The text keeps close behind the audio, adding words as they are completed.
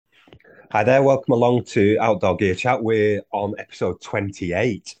Hi there, welcome along to Outdoor Gear Chat. We're on episode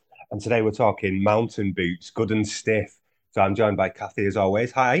 28, and today we're talking mountain boots, good and stiff. So I'm joined by Kathy as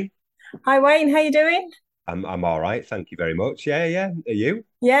always. Hi, Hi Wayne, how you doing? I'm all right, thank you very much. Yeah. Are you?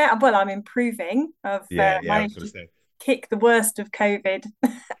 Yeah, well, I'm improving. I've Yeah, I was managed going to to say kick the worst of COVID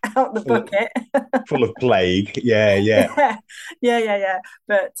out the full, bucket. full of plague. Yeah. Yeah, yeah.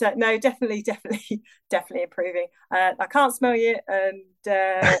 But no, definitely improving. I can't smell you, and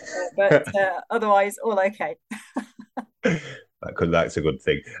but otherwise, all okay. That's a good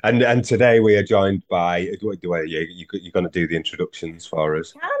thing. And today we are joined by, you're going to do the introductions for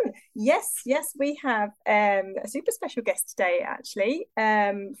us. Yes, we have a super special guest today, actually,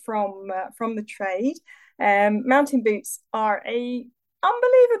 from the trade. Mountain boots are a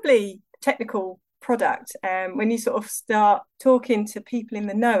unbelievably technical product. When you sort of start talking to people in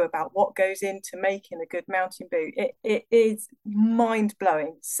the know about what goes into making a good mountain boot, it is mind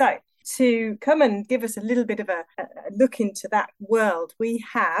blowing. So, to come and give us a little bit of a look into that world, we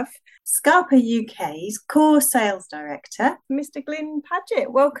have Scarpa UK's core sales director, Mr. Glyn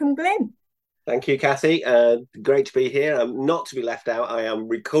Paget. Welcome, Glyn. Thank you, Kathy. Great to be here. Not to be left out. I am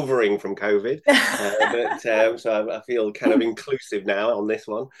recovering from COVID, but so I feel kind of inclusive now on this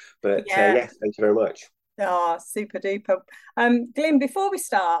one. But Yeah. yes, thank you very much. Oh, super duper. Glyn, before we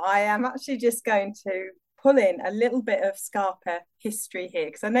start, I am actually just going to pull in a little bit of Scarpa history here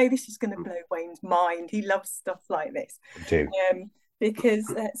because I know this is going to blow Wayne's mind. He loves stuff like this. Me too.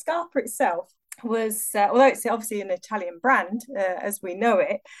 Because Scarpa itself was, although it's obviously an Italian brand as we know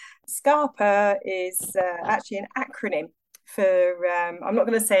it, Scarpa is actually an acronym for, I'm not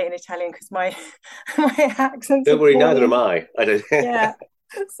going to say it in Italian because my my accent's Don't worry, neither appalling. am I. I don't. Yeah,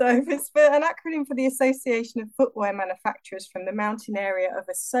 so it's for an acronym for the Association of Footwear Manufacturers from the mountain area of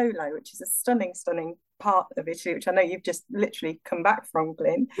Asolo, which is a stunning part of Italy, which I know you've just literally come back from,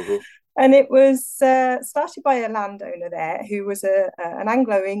 Glyn. Mhm. And it was started by a landowner there who was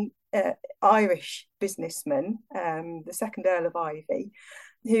an Irish businessman, the second Earl of Ivy,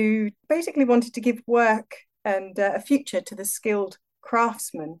 who basically wanted to give work and a future to the skilled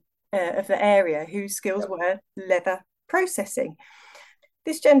craftsmen of the area whose skills Yep. were leather processing.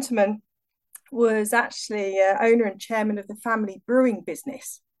 This gentleman was actually owner and chairman of the family brewing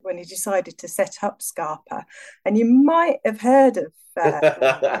business when he decided to set up Scarpa. And you might have heard of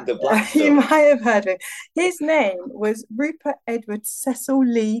The black you stuff. might have heard of him. His name was Rupert Edward Cecil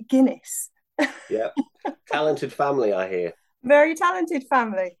Lee Guinness. Yeah, talented family, I hear. Very talented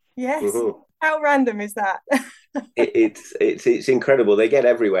family. Yes. Mhm. How random is that? It's incredible. They get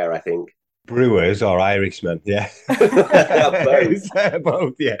everywhere, I think. Brewers or Irishmen, yeah. Both. It's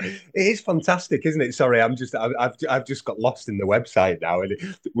both, yeah. It is fantastic, isn't it? Sorry, I've just got lost in the website now, and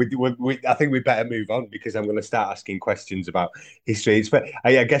I think we better move on because I'm going to start asking questions about history.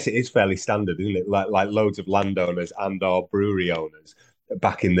 I guess it is fairly standard, isn't it? Like loads of landowners and or brewery owners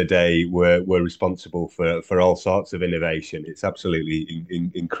back in the day were responsible for all sorts of innovation. It's absolutely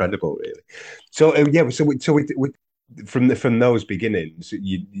incredible, really. So yeah, so from those beginnings,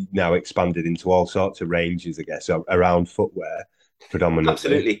 you now expanded into all sorts of ranges, I guess, around footwear predominantly.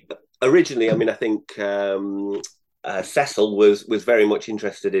 Absolutely. Originally, I mean, I think Cecil was very much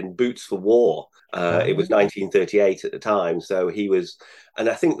interested in boots for war. It was 1938 at the time, so he was, and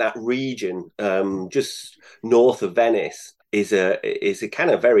I think that region just north of Venice is a kind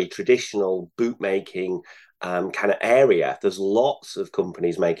of very traditional boot making kind of area. There's lots of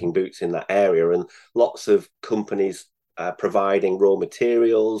companies making boots in that area, and lots of companies providing raw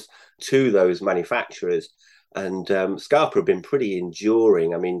materials to those manufacturers. And Scarpa have been pretty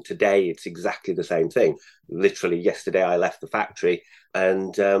enduring. I mean, today it's exactly the same thing. Literally, yesterday I left the factory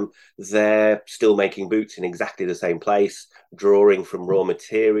and they're still making boots in exactly the same place, drawing from raw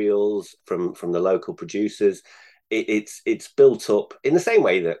materials from the local producers. It's built up in the same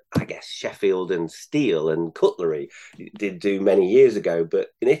way that I guess Sheffield and steel and cutlery did do many years ago. But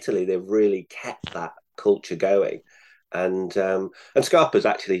in Italy, they've really kept that culture going. And Scarpa's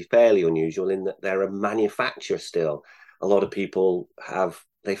actually fairly unusual in that they're a manufacturer still. A lot of people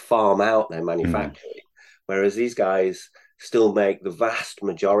they farm out their Mm. manufacturing, whereas these guys still make the vast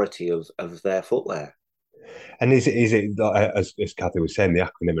majority of their footwear. And is it as Kathy was saying, the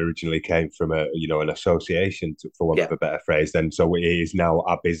acronym originally came from an association, for want of Yeah, a better phrase. Then, so it is now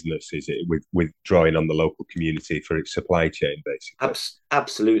our business, is it, with drawing on the local community for its supply chain, basically.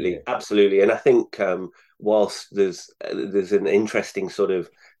 Yeah. absolutely. And I think whilst there's an interesting sort of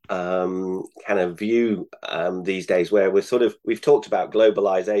kind of view these days where we've talked about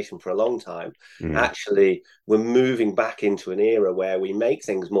globalization for a long time. Mm. Actually, we're moving back into an era where we make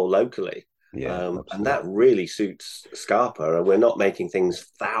things more locally. Yeah, And absolutely. that really suits Scarpa. And we're not making things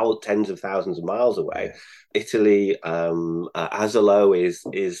tens of thousands of miles away. Yeah. Italy, Asolo is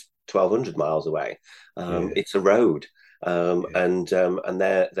 1,200 miles away. Yeah. It's a road. Yeah. And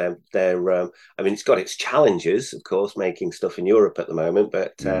they're I mean, it's got its challenges, of course, making stuff in Europe at the moment,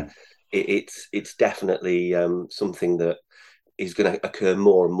 but Mm. it's definitely something that is going to occur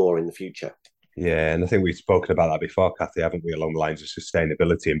more and more in the future. Yeah, and I think we've spoken about that before, Kathy, haven't we? Along the lines of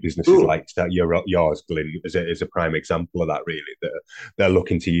sustainability and businesses Mm. like yours, Glyn, is a prime example of that. Really, that they're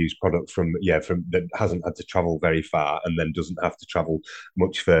looking to use product from that hasn't had to travel very far and then doesn't have to travel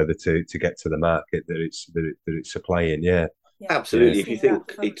much further to get to the market that it's supplying. Yeah, Yeah, yeah, Absolutely. If you reducing that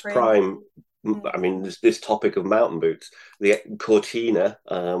think it's footprint. prime, I Mm. mean, this topic of mountain boots, the Cortina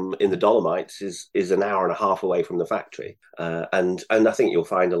in the Dolomites is an hour and a half away from the factory, and I think you'll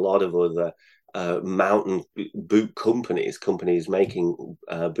find a lot of other mountain boot companies making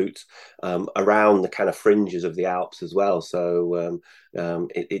boots around the kind of fringes of the Alps as well. So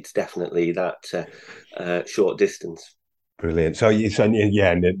it's definitely that short distance. brilliant. So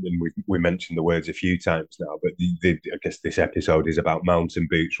yeah, and we mentioned the words a few times now, but I guess this episode is about mountain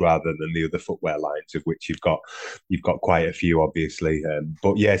boots rather than the other footwear lines, of which you've got quite a few, obviously.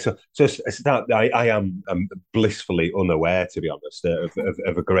 But yeah, so I am blissfully unaware, to be honest,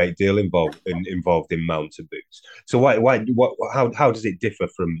 of a great deal involved in mountain boots. So how does it differ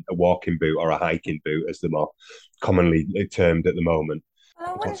from a walking boot or a hiking boot, as they're more commonly termed at the moment?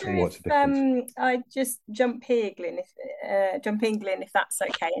 I wonder What's if the difference? I just jump in, Glyn, if that's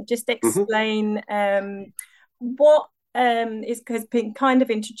okay, and just Mm-hmm. explain what is has been kind of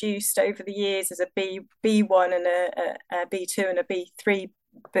introduced over the years as a B1 and a B2 and a B3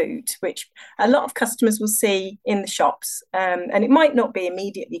 boot, which a lot of customers will see in the shops, and it might not be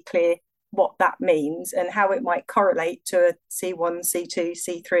immediately clear what that means and how it might correlate to a C1, C2,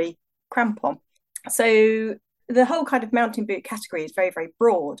 C3 crampon. So the whole kind of mountain boot category is very, very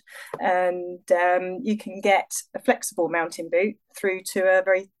broad, and you can get a flexible mountain boot through to a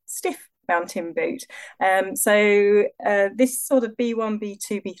very stiff mountain boot. So this sort of B1,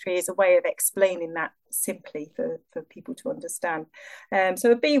 B2, B3 is a way of explaining that simply for people to understand.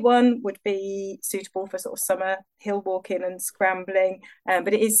 So a B1 would be suitable for sort of summer hill walking and scrambling,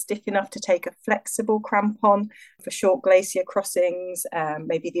 but it is stiff enough to take a flexible crampon for short glacier crossings,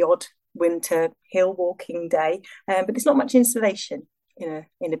 maybe the odd winter hill walking day, but there's not much insulation in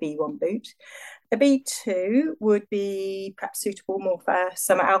a B1 boot. A B2 would be perhaps suitable more for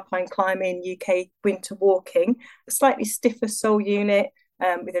summer alpine climbing, UK winter walking, a slightly stiffer sole unit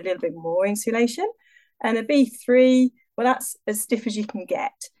with a little bit more insulation. And a B3, well, that's as stiff as you can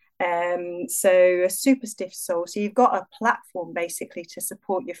get. So a super stiff sole. So you've got a platform basically to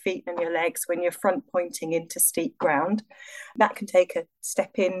support your feet and your legs when you're front pointing into steep ground. That can take a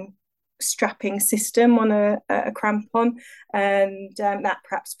step in strapping system on a crampon, and that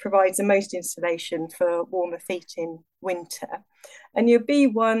perhaps provides the most insulation for warmer feet in winter. And your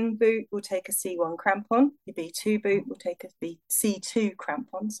B1 boot will take a C1 crampon, your B2 boot will take a C2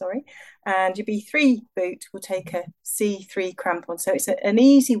 crampon, sorry, and your B3 boot will take a C3 crampon. So it's an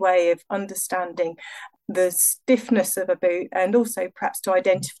easy way of understanding the stiffness of a boot and also perhaps to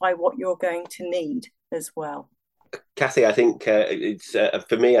identify what you're going to need as well. Kathy, I think it's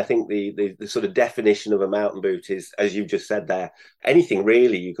for me. I think the sort of definition of a mountain boot is, as you've just said there, anything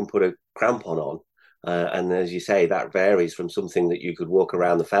really you can put a crampon on, and as you say, that varies from something that you could walk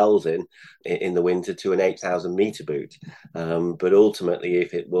around the fells in the winter to an 8,000 meter boot. But ultimately,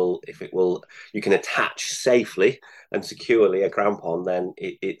 if it will, you can attach safely and securely a crampon, then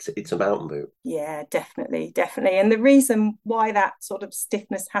it's a mountain boot. Yeah, definitely, definitely. And the reason why that sort of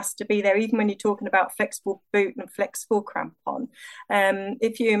stiffness has to be there, even when you're talking about flexible boot and flexible crampon,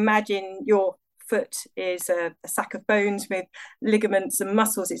 if you imagine your foot is a sack of bones with ligaments and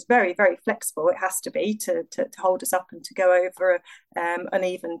muscles, it's very, very flexible. It has to be to hold us up and to go over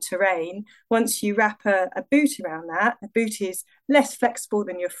uneven terrain. Once you wrap a boot around that, a boot is less flexible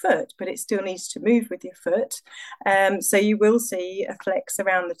than your foot, but it still needs to move with your foot. So you will see a flex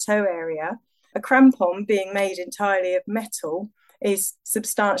around the toe area. A crampon, being made entirely of metal, is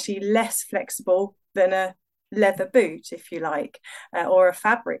substantially less flexible than a leather boot, if you like, or a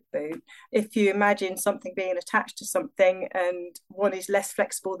fabric boot. If you imagine something being attached to something and one is less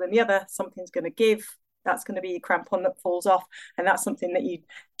flexible than the other, something's going to give. That's going to be a crampon that falls off, and that's something that you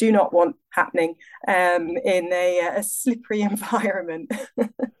do not want happening in a slippery environment.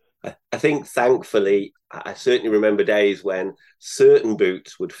 I think thankfully, I certainly remember days when certain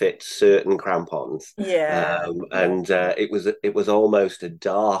boots would fit certain crampons, Yeah, and it was almost a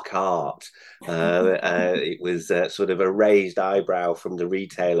dark art. It was sort of a raised eyebrow from the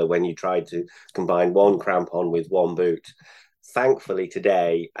retailer when you tried to combine one crampon with one boot. Thankfully,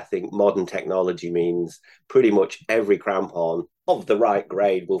 today, I think modern technology means pretty much every crampon of the right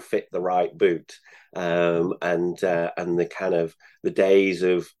grade will fit the right boot. And the kind of the days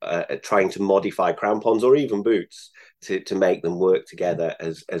of trying to modify crampons or even boots to make them work together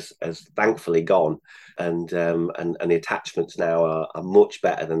as thankfully gone, and the attachments now are much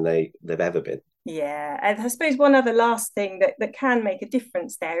better than they've ever been. yeah. And I suppose one other last thing that can make a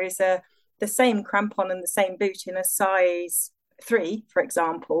difference there is the same crampon and the same boot in a size 3, for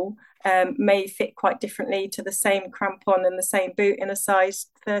example, may fit quite differently to the same crampon and the same boot in a size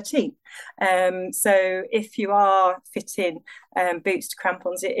 13. So if you are fitting boots to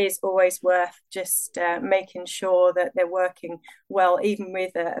crampons, it is always worth just making sure that they're working well. Even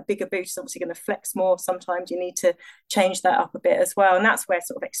with a bigger boot, it's obviously going to flex more. Sometimes you need to change that up a bit as well. And that's where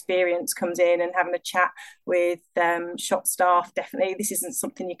sort of experience comes in, and having a chat with shop staff. Definitely, this isn't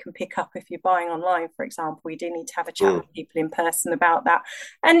something you can pick up if you're buying online, for example. You do need to have a chat with people in person about that.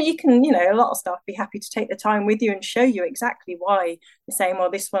 And you can, a lot of staff be happy to take the time with you and show you exactly why you're saying,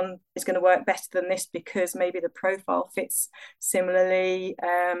 well, this one is going to work better than this because maybe the profile fits similarly,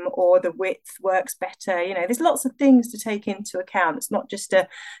 or the width works better. There's lots of things to take into account. It's not just to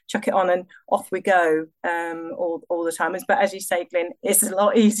chuck it on and off we go all the time. But as you say, Glyn, it's a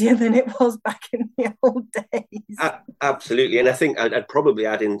lot easier than it was back in the old days. Absolutely. And I think I'd probably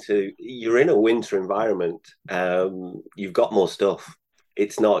add into, you're in a winter environment, you've got more stuff.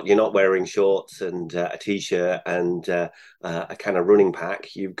 You're not wearing shorts and a t-shirt and a kind of running pack.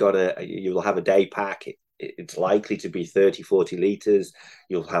 You'll have a day pack. It's likely to be 30, 40 litres.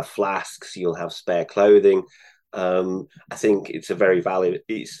 You'll have flasks, you'll have spare clothing. I think it's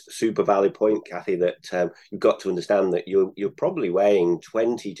super valid point, Kathy, that you've got to understand that you're probably weighing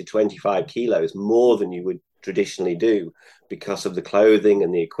 20 to 25 kilos more than you would traditionally do because of the clothing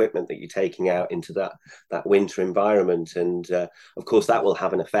and the equipment that you're taking out into that winter environment. And of course, that will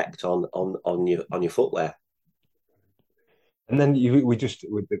have an effect on your footwear. And then we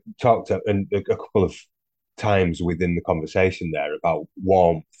talked a couple of times within the conversation there about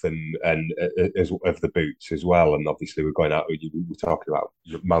warmth and as of the boots as well. And obviously we're we're talking about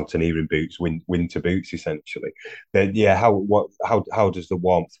mountaineering boots, winter boots essentially. But yeah, how does the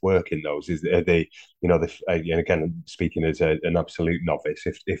warmth work in those? Are they, and again, speaking as an absolute novice,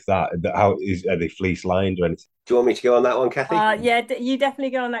 if that, are they fleece lined or anything? Do you want me to go on that one, Kathy? Yeah, you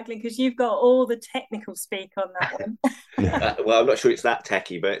definitely go on that, Glyn, because you've got all the technical speak on that one. Well, I'm not sure it's that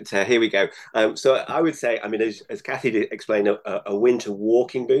techie, but here we go. So I would say, as Kathy did explain, a winter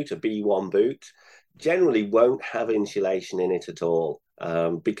walking boot, a B1 boot, generally won't have insulation in it at all,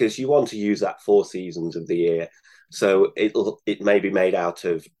 because you want to use that 4 seasons of the year. So it may be made out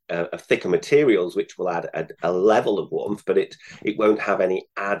of thicker materials, which will add a level of warmth, but it won't have any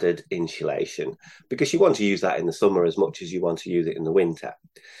added insulation, because you want to use that in the summer as much as you want to use it in the winter.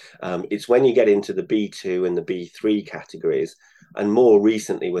 It's when you get into the B2 and the B3 categories, and more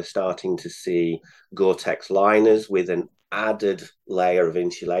recently we're starting to see Gore-Tex liners with an added layer of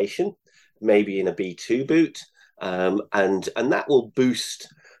insulation, maybe in a B2 boot, and that will boost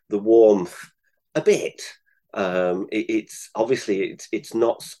the warmth a bit. It's obviously it's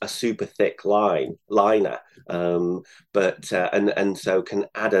not a super thick liner, but and so can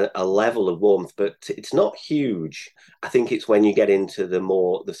add a level of warmth, but it's not huge. I think it's when you get into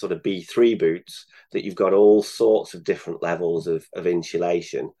the sort of B3 boots that you've got all sorts of different levels of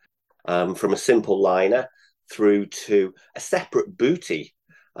insulation, from a simple liner through to a separate bootie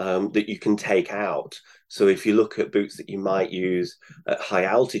that you can take out. So if you look at boots that you might use at high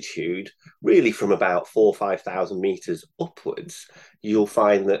altitude, really from about 4,000 or 5,000 meters upwards, you'll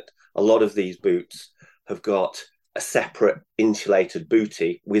find that a lot of these boots have got a separate insulated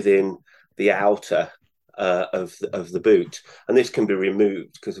bootie within the outer of the boot. And this can be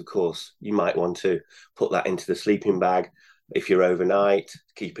removed because, of course, you might want to put that into the sleeping bag if you're overnight,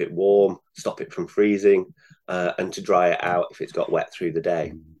 keep it warm, stop it from freezing, and to dry it out if it's got wet through the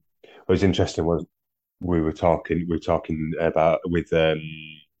day. What was interesting was we were talking about with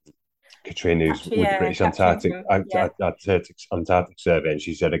Katrina, who's with the British Antarctic Survey, and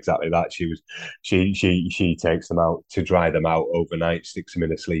she said exactly that. She takes them out to dry them out overnight, sticks them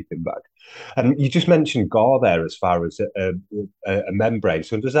in a sleeping bag. And you just mentioned Gore there as far as a membrane.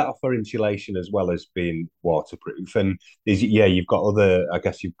 So does that offer insulation as well as being waterproof? And you've got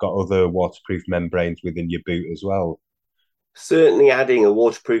other waterproof membranes within your boot as well. Certainly, adding a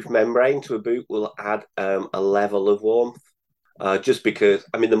waterproof membrane to a boot will add a level of warmth. Just because,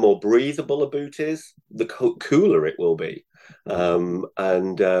 I mean, the more breathable a boot is, the cooler it will be.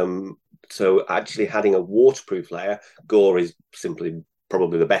 And so actually having a waterproof layer, Gore is simply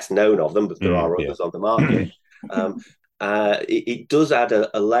probably the best known of them, but there are others on the market. It does add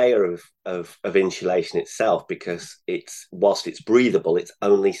a layer of insulation itself, because whilst it's breathable, it's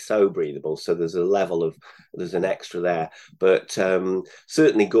only so breathable. So there's an extra there. But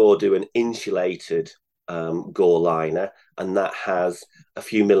certainly Gore do an insulated Gore liner, and that has a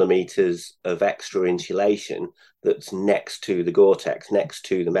few millimeters of extra insulation that's next to the Gore-Tex, next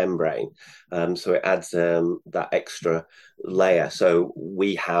to the membrane. So it adds that extra layer. So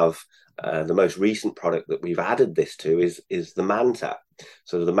we have the most recent product that we've added this to is the Manta.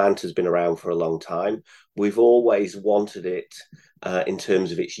 So the Manta's been around for a long time. We've always wanted it in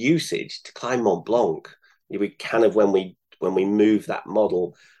terms of its usage to climb Mont Blanc. We kind of, when we move that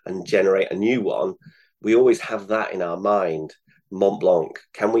model and generate a new one, we always have that in our mind. Mont Blanc,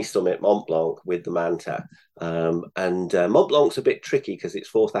 can we summit Mont Blanc with the Manta? Mont Blanc's a bit tricky because it's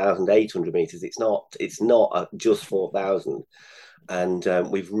 4,800 meters. It's not just 4,000. And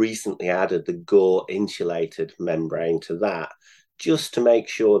we've recently added the Gore insulated membrane to that, just to make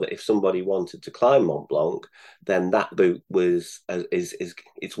sure that if somebody wanted to climb Mont Blanc, then that boot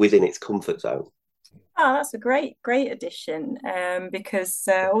it's within its comfort zone. Oh, that's a great addition, because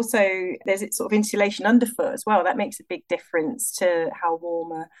also there's its sort of insulation underfoot as well. That makes a big difference to how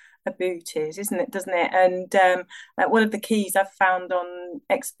warm a boot is, isn't it? Doesn't it? And one of the keys I've found on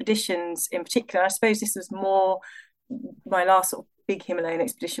expeditions in particular, I suppose this was more my last sort of big Himalayan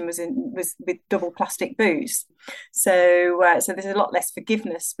expedition was with double plastic boots. So there's a lot less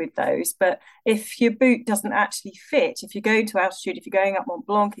forgiveness with those. But if your boot doesn't actually fit, if you're going to altitude, if you're going up Mont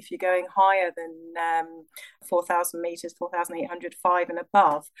Blanc, if you're going higher than 4,000 meters, 4,805 and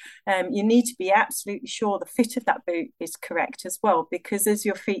above, you need to be absolutely sure the fit of that boot is correct as well, because as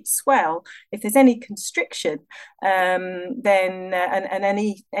your feet swell, if there's any constriction, then and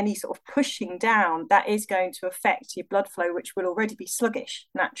any sort of pushing down, that is going to affect your blood flow, which will already be sluggish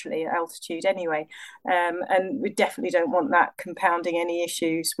naturally at altitude anyway. And we definitely don't want that compounding any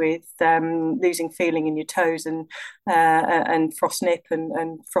issues with losing feeling in your toes and frost nip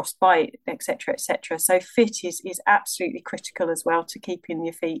and frostbite, etc., etc. So fit is absolutely critical as well to keeping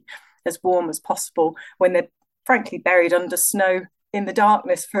your feet as warm as possible when they're frankly buried under snow in the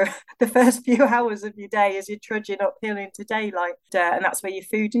darkness for the first few hours of your day as you're trudging uphill into daylight. And that's where your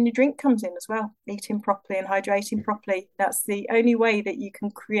food and your drink comes in as well. Eating properly and hydrating properly. That's the only way that you can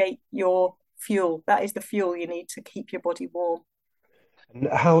create your fuel. That is the fuel you need to keep your body warm. And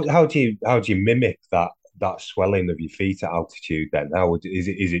how do you mimic that swelling of your feet at altitude then?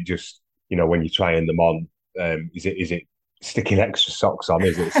 Is it just, when you're trying them on, is it sticking extra socks on?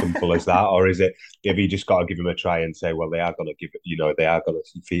 Is it simple as that? Or have you just got to give them a try and say, well, your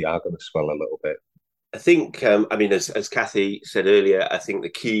feet are going to swell a little bit? I think, as Kathy said earlier, I think the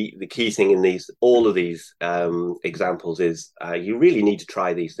key thing in all of these examples is you really need to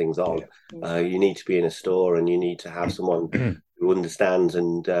try these things on. You need to be in a store and you need to have someone who understands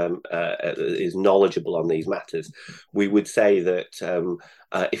and is knowledgeable on these matters. We would say that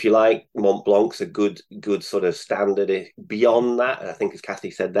if you like, Mont Blanc's a good sort of standard. Beyond that, I think as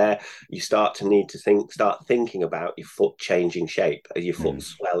Kathy said there, you start thinking about your foot changing shape, your foot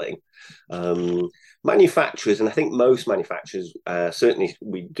swelling. Manufacturers, and I think most manufacturers, certainly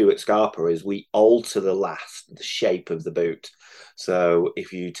we do at Scarpa, is we alter the shape of the boot. So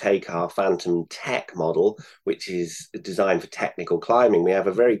if you take our Phantom Tech model, which is designed for technical climbing, we have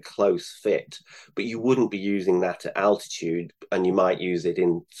a very close fit, but you wouldn't be using that at altitude, and you might use it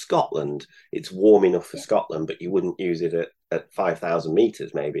in Scotland. It's warm enough for Scotland, but you wouldn't use it at 5,000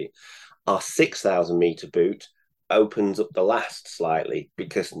 meters maybe. Our 6,000 meter boot opens up the last slightly,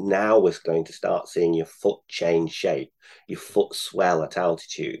 because now we're going to start seeing your foot change shape, your foot swell at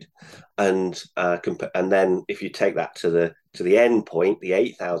altitude, and then if you take that to the end point, the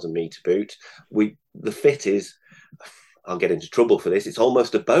 8,000 meter boot, the fit is, I'll get into trouble for this, it's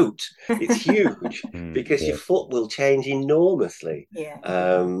almost a boat. It's huge because your foot will change enormously.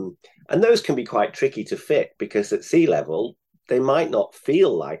 And those can be quite tricky to fit, because at sea level they might not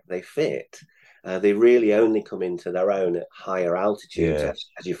feel like they fit. They really only come into their own at higher altitudes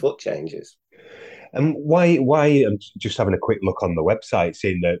as your foot changes. And why? I'm just having a quick look on the website,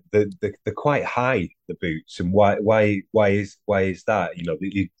 seeing that they're quite high, the boots, and why is that?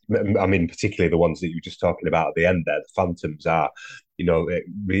 Particularly the ones that you were just talking about at the end there, the Phantoms are,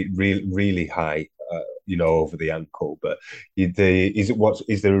 really high, over the ankle. But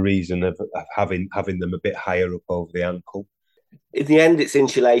is there a reason of having them a bit higher up over the ankle? In the end, it's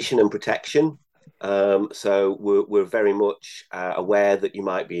insulation and protection. So we're very much aware that you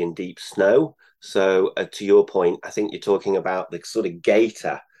might be in deep snow. So to your point, I think you're talking about the sort of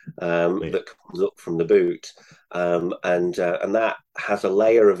gaiter Yeah. that comes up from the boot, and that has a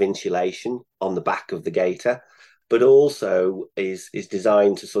layer of insulation on the back of the gaiter, but also is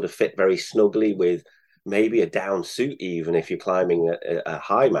designed to sort of fit very snugly with maybe a down suit, even if you're climbing a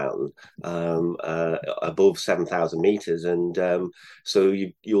high mountain above 7,000 meters. And so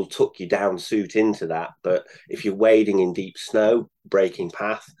you'll tuck your down suit into that. But if you're wading in deep snow, breaking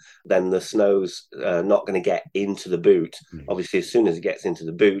path, then the snow's not going to get into the boot. Obviously, as soon as it gets into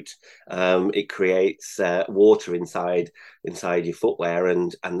the boot, it creates water inside your footwear,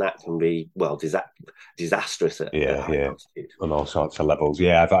 and that can be, well, disastrous at high altitude. On all sorts of levels.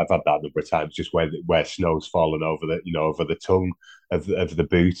 Yeah, I've had that a number of times, just where snow's fallen over the tongue of the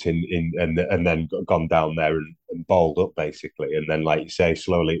boot and then gone down there and balled up basically, and then, like you say,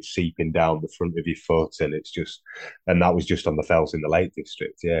 slowly it's seeping down the front of your foot, and that was just on the Fells in the Lake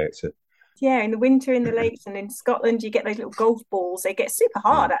district. Yeah, Yeah, in the winter in the lakes and in Scotland, you get those little golf balls. They get super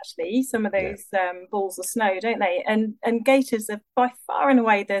hard, actually. Some of those balls of snow, don't they? And gaiters are by far and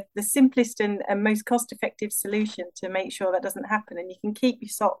away the simplest and most cost-effective solution to make sure that doesn't happen. And you can keep your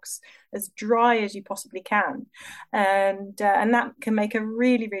socks as dry as you possibly can, and that can make a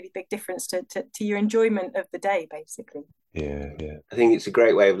really, really big difference to your enjoyment of the day, basically. yeah. I think it's a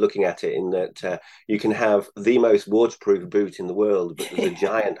great way of looking at it, in that you can have the most waterproof boot in the world, but there's a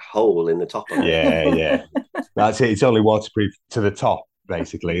giant hole in the top of it. Yeah. That's it. It's only waterproof to the top,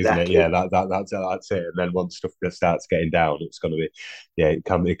 basically, isn't it? Exactly. Yeah, that's it. And then once stuff starts getting down, it's going to be,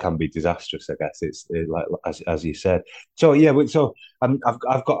 it can be disastrous. I guess like as you said. So yeah, so I've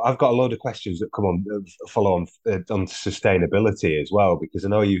got a load of questions that come on follow on sustainability as well, because I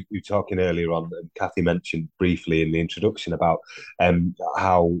know you were talking earlier on, and Kathy mentioned briefly in the introduction about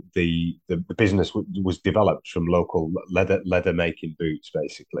how the business was developed from local leather making boots,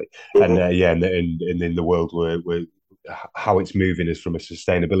 basically, and and in the world where how it's moving is from a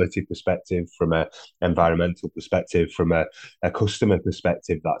sustainability perspective, from a environmental perspective, from a customer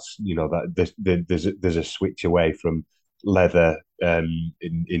perspective. That's that there's a switch away from leather in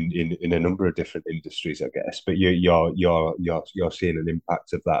a number of different industries, I guess. But you're seeing an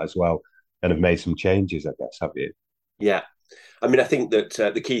impact of that as well, and have made some changes, I guess, have you? Yeah, I mean, I think that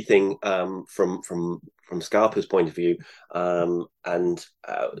the key thing from Scarpa's point of view, and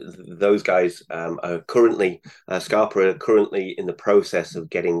those guys are currently Scarpa are currently in the process of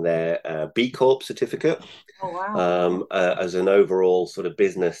getting their B Corp certificate. Oh wow! As an overall sort of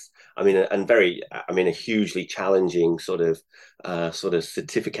business. I mean, a hugely challenging sort of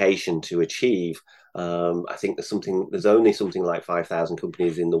certification to achieve. I think there's only something like 5,000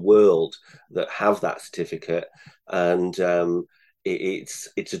 companies in the world that have that certificate, and it's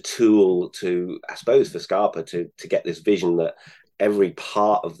a tool to, I suppose, for Scarpa to get this vision that every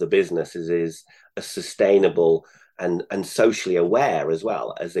part of the business is as sustainable and socially aware as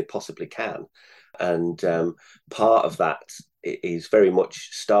well as they possibly can. And part of that is very much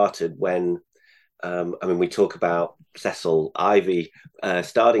started when, we talk about Cecil Ivey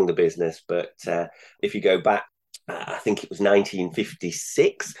starting the business, but if you go back, I think it was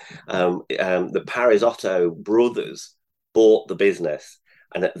 1956, the Parisotto brothers bought the business.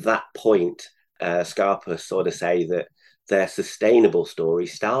 And at that point, Scarpa sort of say that their sustainable story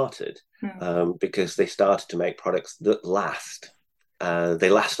started because they started to make products that last. They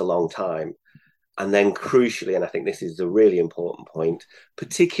last a long time. And then crucially, and I think this is a really important point,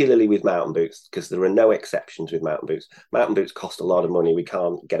 particularly with mountain boots, because there are no exceptions with mountain boots. Mountain boots cost a lot of money. We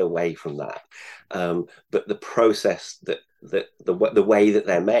can't get away from that. But the process the way that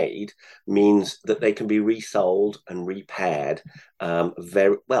they're made means that they can be resold and repaired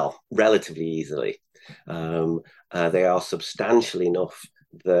very well, relatively easily. They are substantial enough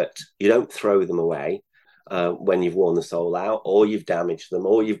that you don't throw them away when you've worn the sole out, or you've damaged them,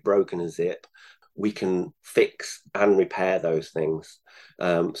 or you've broken a zip. We can fix and repair those things.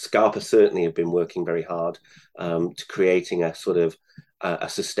 Scarpa certainly have been working very hard to creating a sort of a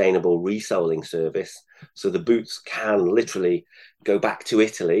sustainable resoling service. So the boots can literally go back to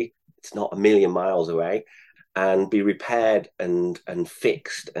Italy. It's not a million miles away, and be repaired and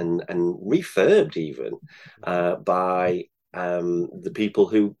fixed and refurbed even by the people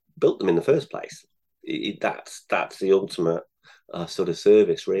who built them in the first place. That's the ultimate sort of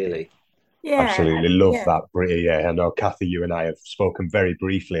service, really. Yeah, Absolutely love that. Yeah, I know, Kathy, you and I have spoken very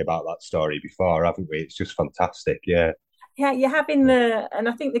briefly about that story before, haven't we? It's just fantastic. Yeah. Yeah, you're having and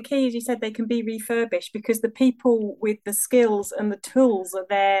I think the key is you said they can be refurbished because the people with the skills and the tools are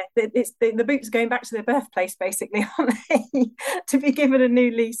there. It's the boots are going back to their birthplace, basically, aren't they? To be given a new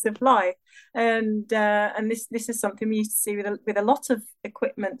lease of life. And this is something we used to see with a lot of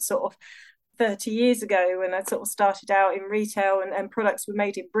equipment, sort of 30 years ago when I sort of started out in retail and products were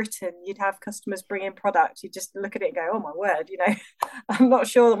made in Britain. You'd have customers bring in products, you just look at it and go, oh my word, I'm not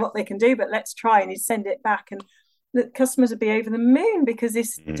sure what they can do, but let's try, and you'd send it back, and the customers would be over the moon because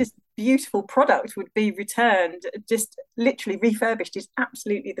this just beautiful product would be returned. Just literally refurbished is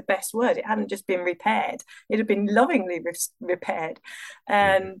absolutely the best word. It hadn't just been repaired, it had been lovingly repaired.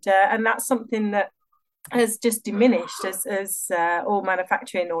 And that's something that has just diminished as all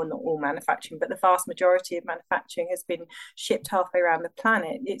manufacturing, or not all manufacturing, but the vast majority of manufacturing has been shipped halfway around the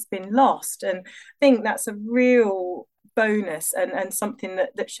planet. It's been lost, and I think that's a real bonus and something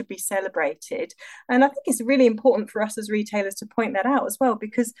that should be celebrated. And I think it's really important for us as retailers to point that out as well,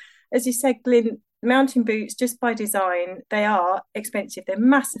 because as you said, Glyn, mountain boots, just by design, they are expensive. They're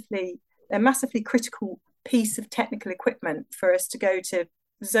massively critical piece of technical equipment for us to go to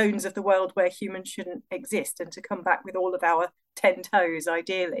zones of the world where humans shouldn't exist and to come back with all of our 10 toes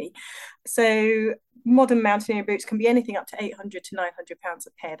ideally. So modern mountaineering boots can be anything up to £800 to £900 a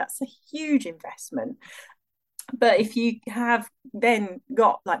pair. That's a huge investment. But if you have then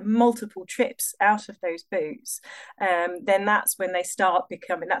got like multiple trips out of those boots, then that's when they start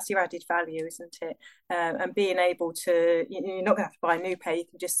becoming, that's your added value, isn't it? And being able to, you're not going to have to buy a new pair, you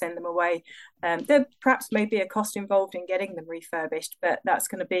can just send them away. There perhaps may be a cost involved in getting them refurbished, but that's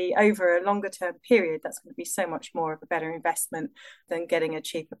going to be over a longer term period. That's going to be so much more of a better investment than getting a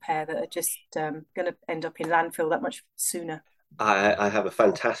cheaper pair that are just going to end up in landfill that much sooner. I have a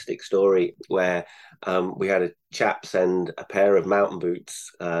fantastic story where we had a chap send a pair of mountain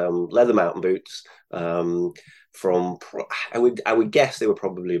boots, leather mountain boots, from I would guess they were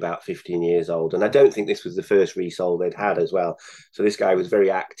probably about 15 years old, and I don't think this was the first resole they'd had as well. So this guy was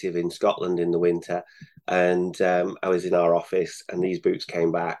very active in Scotland in the winter, and I was in our office, and these boots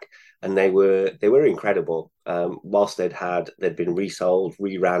came back, and they were incredible. Whilst they'd been resoled,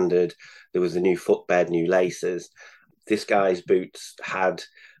 re-randed, there was a new footbed, new laces. This guy's boots had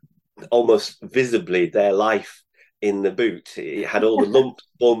almost visibly their life in the boot. It had all the lumps,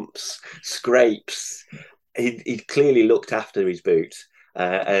 bumps, scrapes. He'd clearly looked after his boots,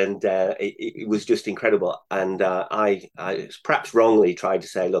 and it was just incredible. And I perhaps wrongly tried to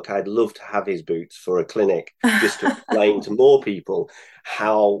say, look, I'd love to have his boots for a clinic just to explain to more people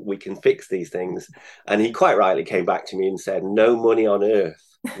how we can fix these things. And he quite rightly came back to me and said, no money on earth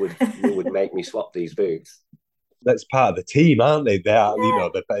would make me swap these boots. That's part of the team, aren't they? They are,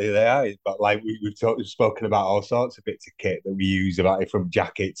 they are. But like we've spoken about all sorts of bits of kit that we use, about it from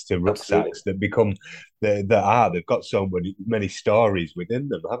jackets to rucksacks that become they've got so many stories within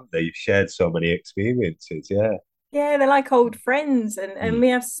them, haven't they? You've shared so many experiences, yeah. Yeah, they're like old friends, and we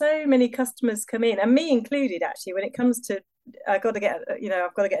have so many customers come in, and me included, actually, when it comes to I've got to get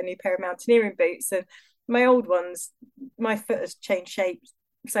a new pair of mountaineering boots, and my old ones, my foot has changed shape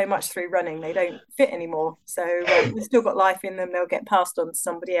so much through running, they don't fit anymore. So they've still got life in them. They'll get passed on to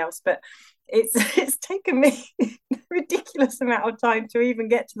somebody else. But it's taken me a ridiculous amount of time to even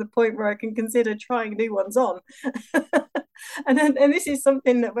get to the point where I can consider trying new ones on. and this is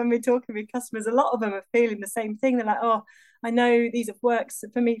something that when we're talking with customers, a lot of them are feeling the same thing. They're like, oh, I know these have worked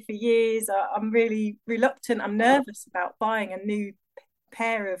for me for years. I'm really reluctant. I'm nervous about buying a new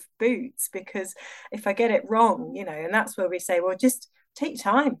pair of boots because if I get it wrong, and that's where we say, well, just take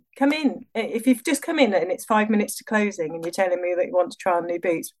time, come in. If you've just come in and it's 5 minutes to closing and you're telling me that you want to try on new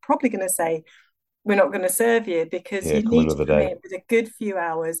boots, we're probably going to say we're not going to serve you, because you need to come in with a good few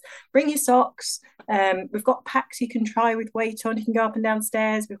hours. Bring your socks. We've got packs you can try with weight on. You can go up and down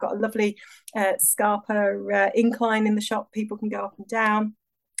stairs. We've got a lovely Scarpa incline in the shop. People can go up and down,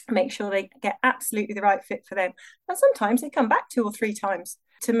 make sure they get absolutely the right fit for them. And sometimes they come back 2 or 3 times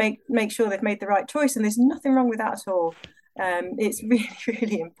to make sure they've made the right choice, and there's nothing wrong with that at all. It's really,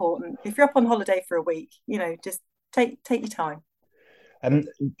 really important. If you're up on holiday for a week, just take your time. And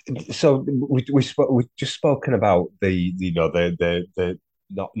so we've just spoken about the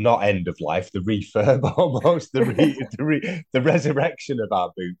not end of life, the refurb almost, the resurrection of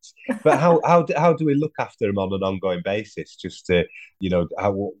our boots. But how do we look after them on an ongoing basis? Just to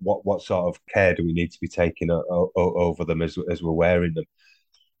what sort of care do we need to be taking over them as we're wearing them?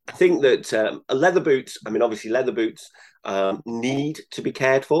 I think that leather boots, obviously leather boots need to be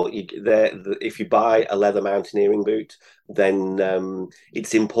cared for. If you buy a leather mountaineering boot, then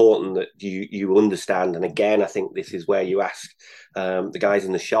it's important that you understand. And again, I think this is where you ask the guys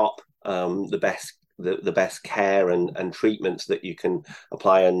in the shop the the best care and treatments that you can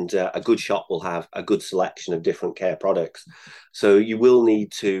apply. And a good shop will have a good selection of different care products. So you will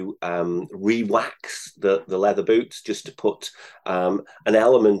need to re-wax the leather boots just to put an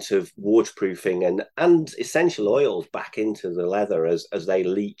element of waterproofing and essential oils back into the leather as they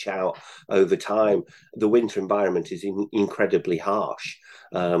leach out over time. The winter environment is incredibly harsh.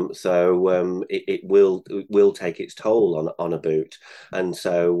 So it will take its toll on a boot. And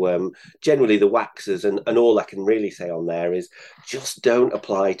so generally the waxes, and all I can really say on there is just don't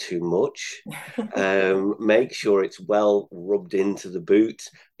apply too much. Make sure it's well rubbed into the boot.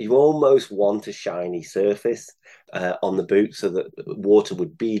 You almost want a shiny surface on the boot so that water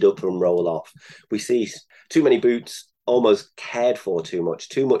would bead up and roll off. We see too many boots almost cared for too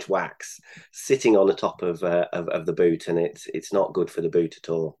much wax sitting on the top of the boot, and it's not good for the boot at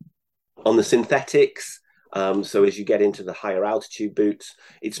all. On the synthetics, so as you get into the higher altitude boots,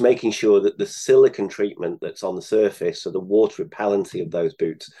 it's making sure that the silicone treatment that's on the surface, so the water repellency of those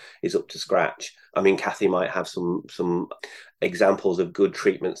boots, is up to scratch. I mean, Kathy might have some examples of good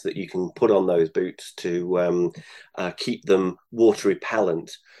treatments that you can put on those boots to keep them water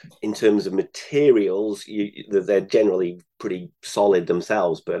repellent. In terms of materials, they're generally pretty solid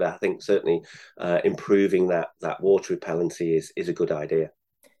themselves, but I think certainly improving that water repellency is a good idea.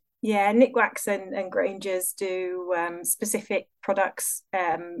 Yeah, Nikwax and Grangers do specific products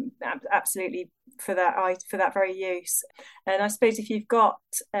absolutely for that very use. And I suppose if you've got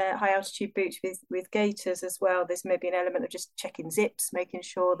high altitude boots with gaiters as well, there's maybe an element of just checking zips, making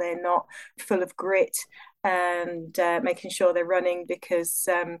sure they're not full of grit, and making sure they're running, because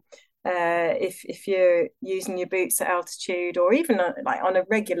if you're using your boots at altitude, or even like on a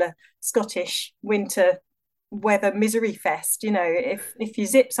regular Scottish winter weather misery fest, if your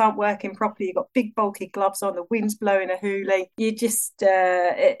zips aren't working properly, you've got big bulky gloves on, the wind's blowing a hoolie, you just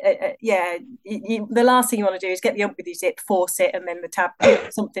the last thing you want to do is get the ump with your zip, force it, and then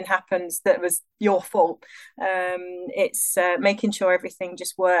something happens that was your fault. It's making sure everything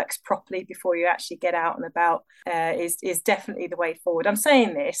just works properly before you actually get out and about is definitely the way forward. I'm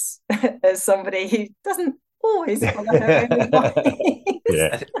saying this as somebody who doesn't always follow her own advice.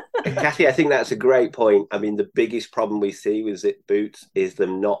 Yeah. Kathy, I think that's a great point. I mean, the biggest problem we see with zip boots is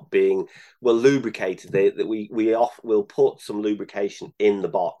them not being well lubricated. We'll put some lubrication in the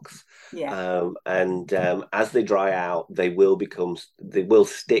box, and as they dry out, they will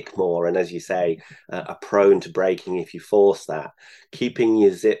stick more, and as you say, are prone to breaking if you force that. Keeping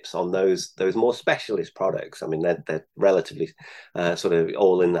your zips on those more specialist products, I mean, they're relatively sort of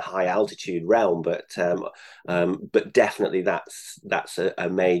all in the high altitude realm, but definitely that's a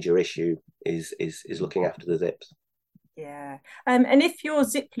major issue is looking after the zips. Yeah. And if your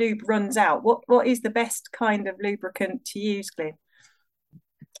zip lube runs out, what is the best kind of lubricant to use, Glyn?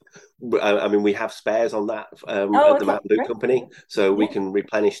 I mean, we have spares on that at the Mountain Boot Company, so we can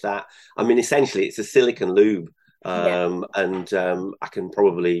replenish that. I mean, essentially, it's a silicone lube. And I can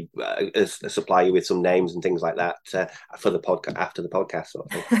probably supply you with some names and things like that for the podcast after the podcast.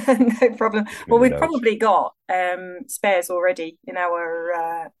 Sort of thing. No problem. Well, we've probably got spares already in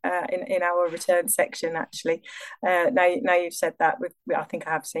our in our return section. Actually, now you've said that, I think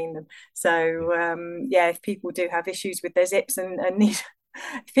I have seen them. So if people do have issues with their zips and need.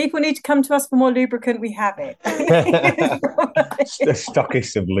 If people need to come to us for more lubricant, we have it. The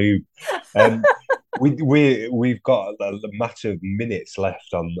stockist of lube. We've got a matter of minutes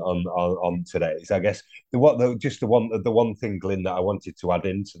left on today. So I guess the one thing, Glyn, that I wanted to add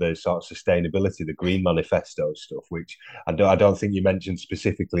into the sort of sustainability, the Green Manifesto stuff, which I don't think you mentioned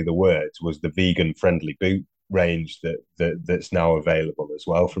specifically the words, was the vegan friendly boot range that's now available as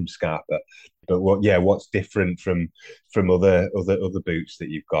well from Scarpa. But what's different from other boots that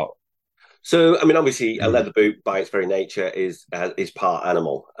you've got? So, I mean, obviously, a leather boot by its very nature is part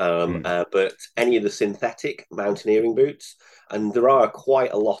animal, but any of the synthetic mountaineering boots, and there are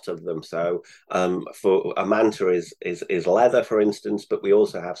quite a lot of them. So, for a Manta is leather, for instance, but we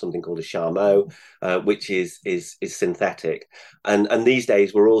also have something called a Chameau, which is synthetic, and these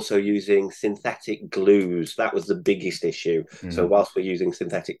days we're also using synthetic glues. That was the biggest issue. So, whilst we're using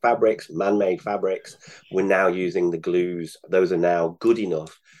synthetic fabrics, man-made fabrics, we're now using the glues. Those are now good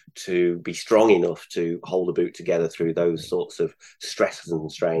enough to be strong enough to hold the boot together through those sorts of stresses and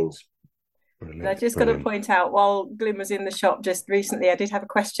strains. And I just got to point out, while Glyn was in the shop just recently, I did have a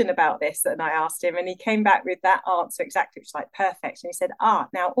question about this, and I asked him, and he came back with that answer exactly, which was like perfect. And he said,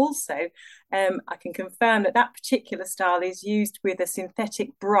 now also, I can confirm that particular style is used with a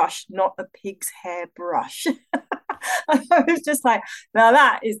synthetic brush, not a pig's hair brush. I was just like, now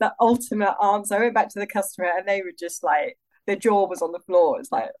that is the ultimate answer. I went back to the customer, and they were just like, their jaw was on the floor.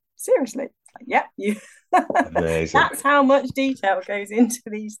 It's like, seriously. Yeah, you. Amazing. That's how much detail goes into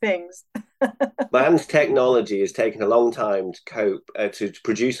these things. Man's technology has taken a long time to cope to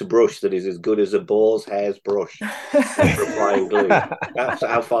produce a brush that is as good as a boar's hair's brush for applying glue. That's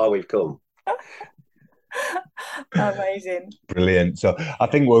how far we've come. Amazing. Brilliant. So I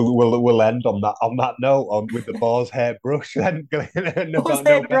think we'll end on that note with the boar's hair brush then. Boar's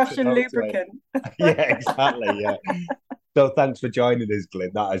hair brush and lubricant. Yeah, exactly. Yeah. So thanks for joining us,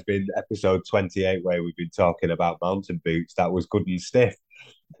 Glyn. That has been episode 28 where we've been talking about mountain boots. That was good and stiff.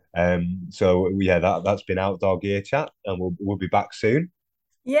 So yeah, that's been Outdoor Gear Chat, and we'll be back soon.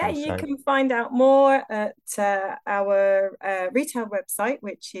 Yeah, you can find out more at our retail website,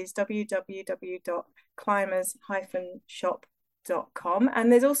 which is www.climbers-shop.com.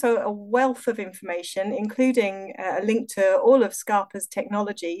 And there's also a wealth of information, including a link to all of Scarpa's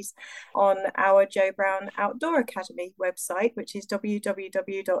technologies on our Joe Brown Outdoor Academy website, which is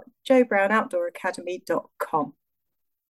www.joebrownoutdooracademy.com.